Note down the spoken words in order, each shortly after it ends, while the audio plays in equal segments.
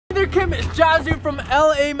there, Kim? It's Jazzy from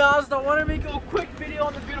LA Mazda. I want to make a quick video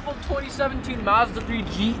on the beautiful 2017 Mazda 3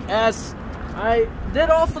 GS. I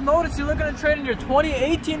did also notice you're looking to trade in your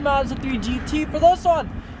 2018 Mazda 3 GT for this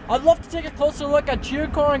one. I'd love to take a closer look at your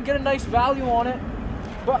car and get a nice value on it.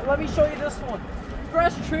 But let me show you this one.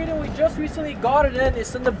 Fresh trade-in, we just recently got it in.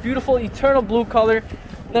 It's in the beautiful eternal blue color.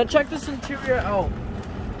 Now check this interior out.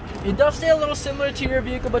 It does stay a little similar to your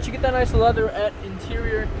vehicle, but you get that nice leatherette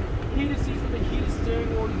interior. Heated seats with a heated steering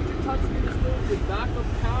wheel. You get your touchscreen display with your backup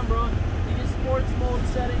camera. You get sports mode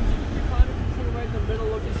settings. You get your climate control right in the middle,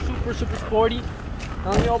 looking super sporty.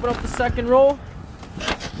 Now let me open up the second row.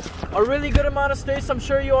 A really good amount of space. I'm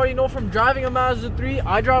sure you already know from driving a Mazda 3.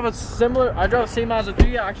 I drive the same Mazda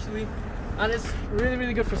 3 actually, and it's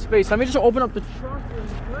really good for space. Let me just open up the trunk really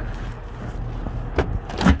quick.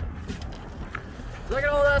 Look at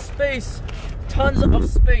all that space. Tons of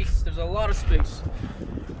space. There's a lot of space.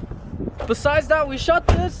 Besides that, we shut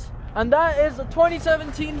this, and that is a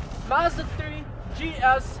 2017 Mazda 3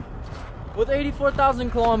 GS with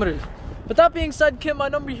 84,000 kilometers. With that being said, Kim, my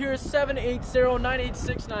number here is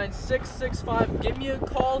 780-986-9665. Give me a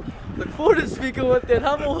call. Look forward to speaking with you, and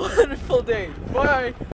have a wonderful day. Bye.